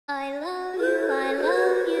I love you, I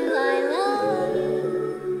love you, I love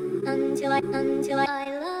you. Until I love you, I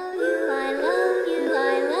love you,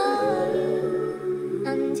 I love you.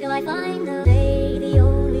 Until I find the day, the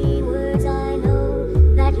only words I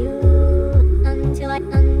know that you. Until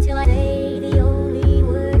I say the only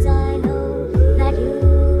words I know that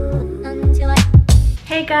you. Until I.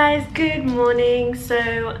 Hey guys, good morning. So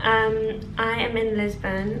I am in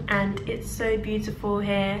Lisbon and it's so beautiful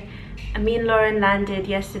here. Me and Lauren landed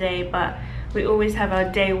yesterday, but we always have our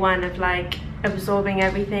day one of like absorbing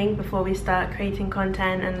everything before we start creating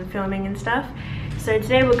content and filming and stuff. So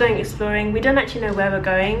today we're going exploring. We don't actually know where we're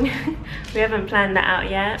going. We haven't planned that out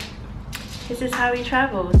yet. This is how we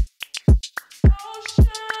travel.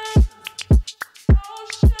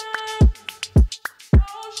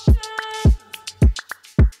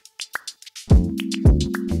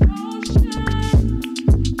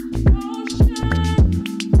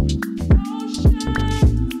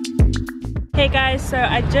 Hey guys, so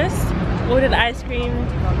I just ordered ice cream.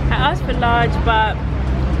 I asked for large, but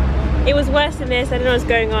it was worse than this. I don't know what's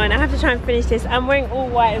going on. I have to try and finish this. I'm wearing all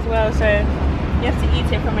white as well, so you have to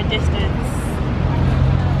eat it from a distance.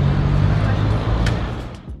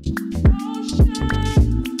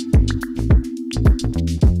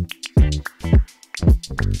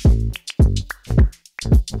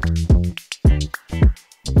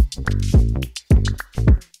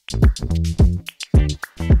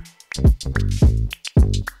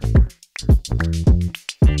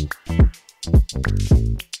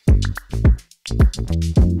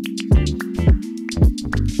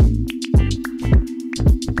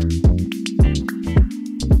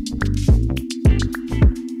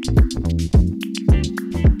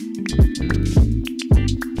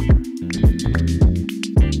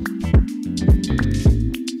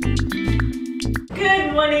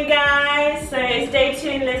 Day 2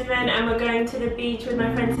 in Lisbon and we're going to the beach with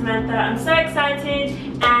my friend Samantha. I'm so excited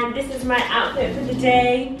and this is my outfit for the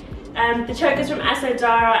day. The choker's from Avocado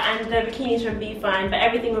and the bikini's from Be Fine, but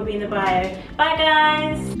everything will be in the bio. Bye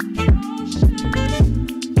guys!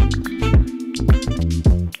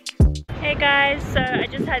 Hey guys, so I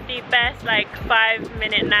just had the best like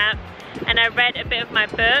 5-minute nap and I read a bit of my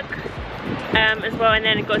book as well, and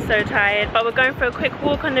then I got so tired. But we're going for a quick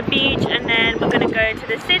walk on the beach and then we're gonna go to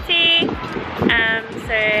the city.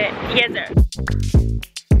 So yes sir.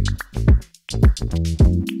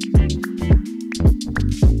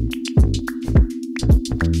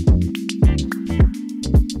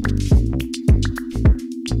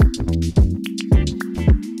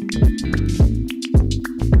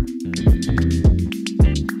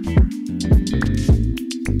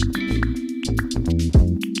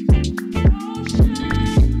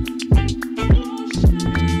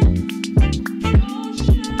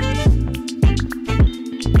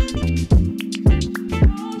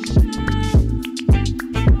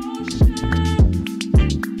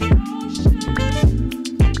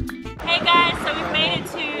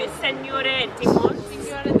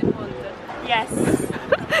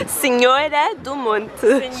 Signore du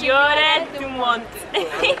Monte. Signore du Monte.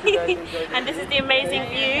 And this is the amazing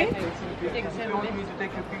view.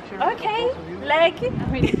 Okay, leg.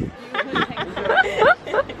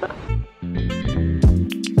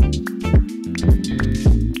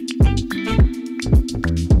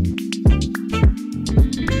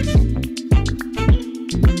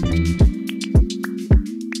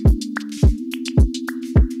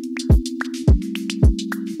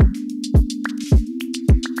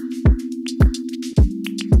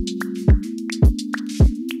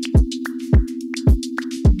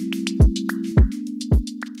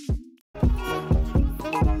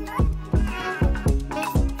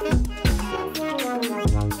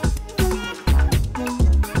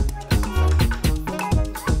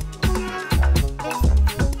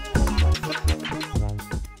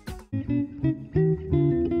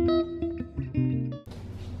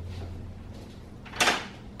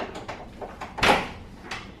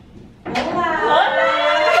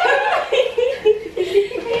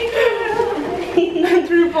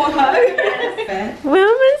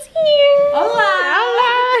 Wilma's here. Hola.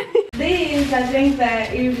 Hola. This,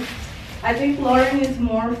 I think Lauren is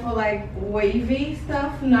more for like wavy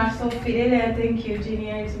stuff, not so fitted. And I think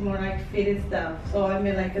Eugenia is more like fitted stuff. So I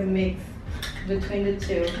made like a mix between the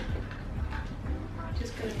two. I'm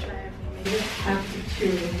just gonna try everything. You just have to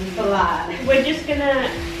choose. It's a lot. We're just gonna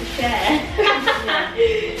share.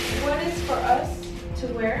 What is for us to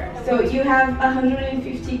wear? So you have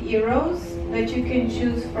 150 euros that you can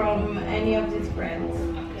choose from any of these brands.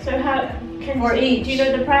 So how can For each. Do you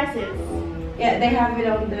know the prices? Yeah, they have it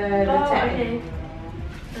on the tag. Okay.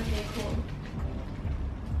 Okay, cool.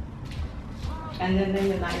 And then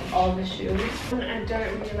they like all the shoes. One I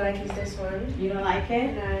don't really like is this one. You don't like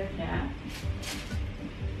it? No. Yeah.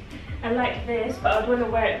 I like this, but I'd want to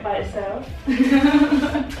wear it by itself. I'm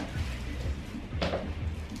gonna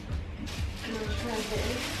try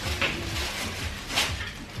this.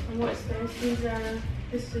 And what's this?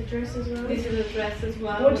 This is a dress as well? This is a dress as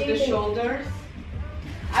well, What with do you the think? shoulders.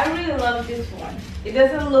 I really love this one. It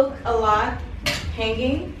doesn't look a lot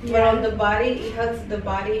hanging, but on the body, it hugs the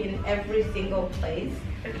body in every single place.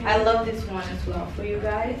 Okay. I love this one as well for you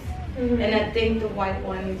guys. Mhm. And I think the white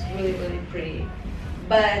one is really, really pretty.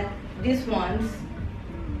 But these ones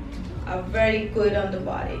are very good on the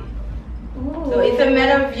body. So it's a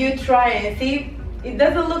matter of you trying. See, it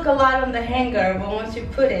doesn't look a lot on the hanger, but once you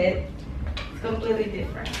put it, it's completely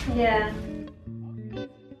different. Yeah.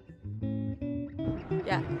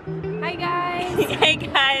 Yeah. Hi guys! Hey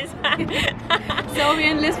guys. So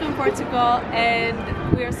we're in Lisbon, Portugal, and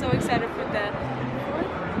we are so excited for the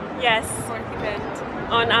Yes. fourth event.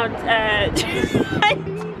 On our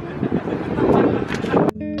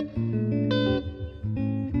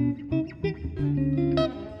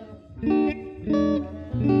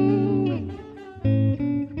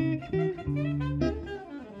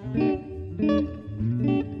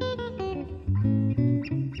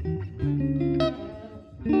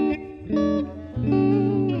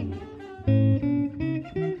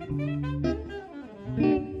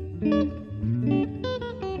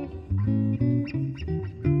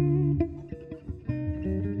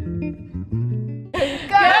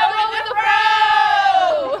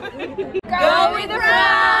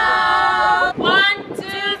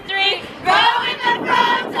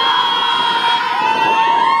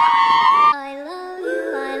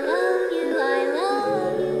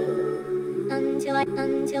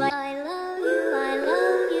until I love you, I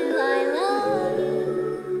love you, I love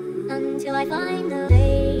you, until I find the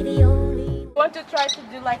day, the only. Want to try to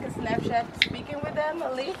do like a Snapchat speaking with them,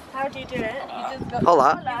 at least? How do you do it? You just go.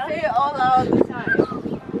 Hola. You say it all out the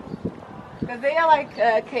time. Because they are like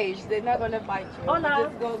caged, they're not gonna bite you. Hola. You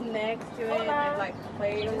just go next to it Hola. and like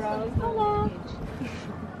play around. Hola.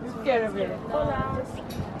 You're scared of it. Hola.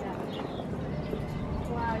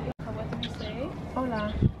 Wow, what did you say?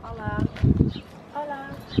 Hola. Hola. Hola.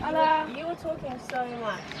 Hola. You were talking so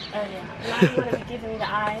much earlier. Now you want to be giving me the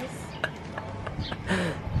eyes.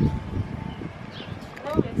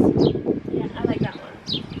 Notice. Yeah, I like that one.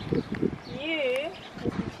 You,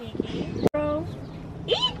 Mr. Cheeky. Bro.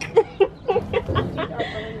 Eek!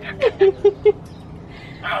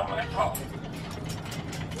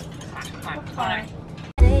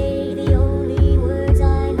 Say the only words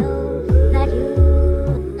I know that you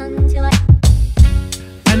until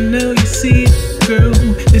I know you see it, girl.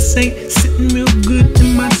 This ain't sitting real good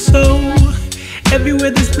in my soul.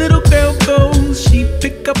 Everywhere this little girl goes, she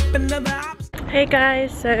pick up another obstacle. Hey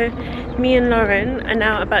guys, so me and Lauren are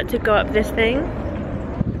now about to go up this thing.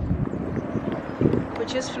 We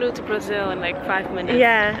just flew to Brazil in like 5 minutes.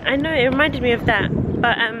 Yeah, I know, it reminded me of that.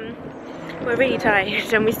 But we're really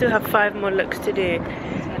tired and we still have 5 more looks to do.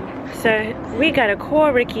 So we gotta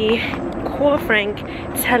call Ricky, call Frank,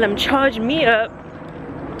 tell him charge me up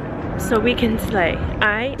so we can slay,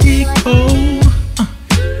 alright? She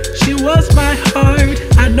was my heart.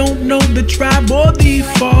 I don't know the tribe or the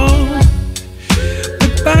fall,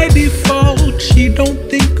 but by default, she don't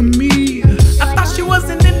think of me. I thought she was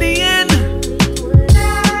an Indian.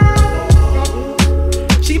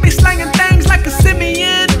 She be slanging things like a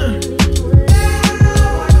simian.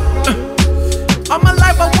 All my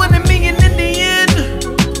life I wanted me an Indian.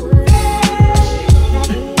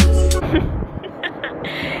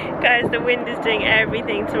 Guys, the wind is doing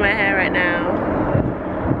everything to my hair right now.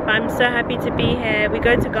 But I'm so happy to be here. We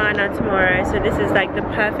go to Ghana tomorrow, so this is like the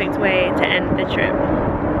perfect way to end the trip.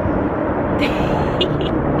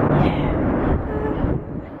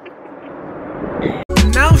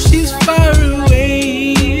 Now she's far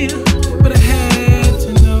away, but I had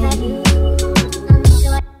to know.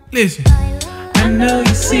 Listen, I know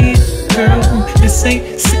you see it, girl. This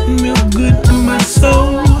ain't sitting real good in my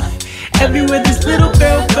soul. Everywhere this little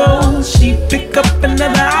girl goes, she pick up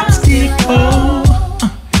another obstacle.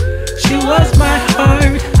 She was my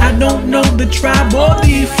heart. I don't know the tribe or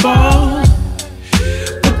the fall,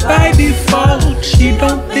 but by default, she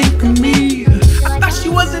don't think of me. I thought she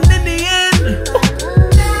was an Indian,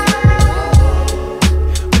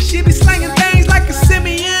 but she be slanging things like a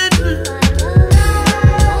simian.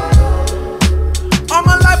 All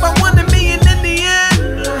my life I wanted me an Indian.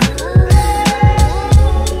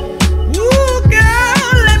 Ooh,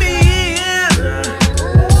 girl, let me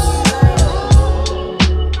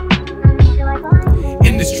in.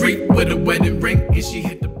 In the street with a wedding ring, and she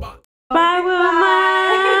hit the bar. Bye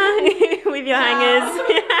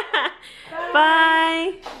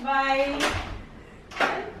Bye. Bye.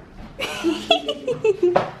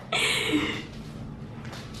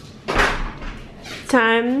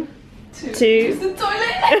 Time to use the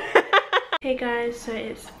toilet. Hey guys, so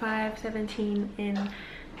it's 5:17 in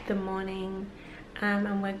the morning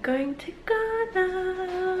and we're going to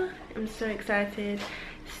Ghana. I'm so excited.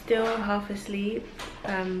 Still half asleep,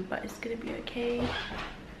 but it's gonna be okay.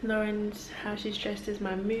 Lauren's, how she's dressed is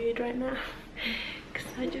my mood right now because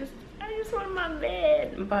I just want my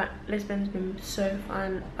bed. But Lisbon's been so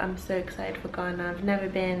fun. I'm so excited for Ghana. I've never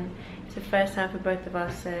been. It's the first time for both of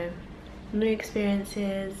us, so new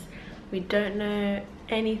experiences. We don't know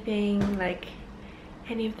anything, like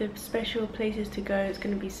any of the special places to go. It's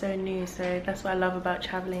going to be so new, so that's what I love about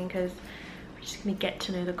traveling, because we're just going to get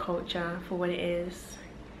to know the culture for what it is.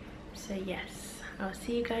 So yes, I'll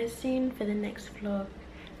see you guys soon for the next vlog.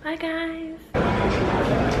 Bye guys.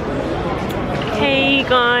 Hey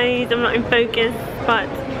guys, I'm not in focus, but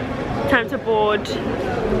time to board.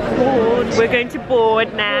 We're going to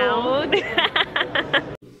board now.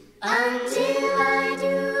 Until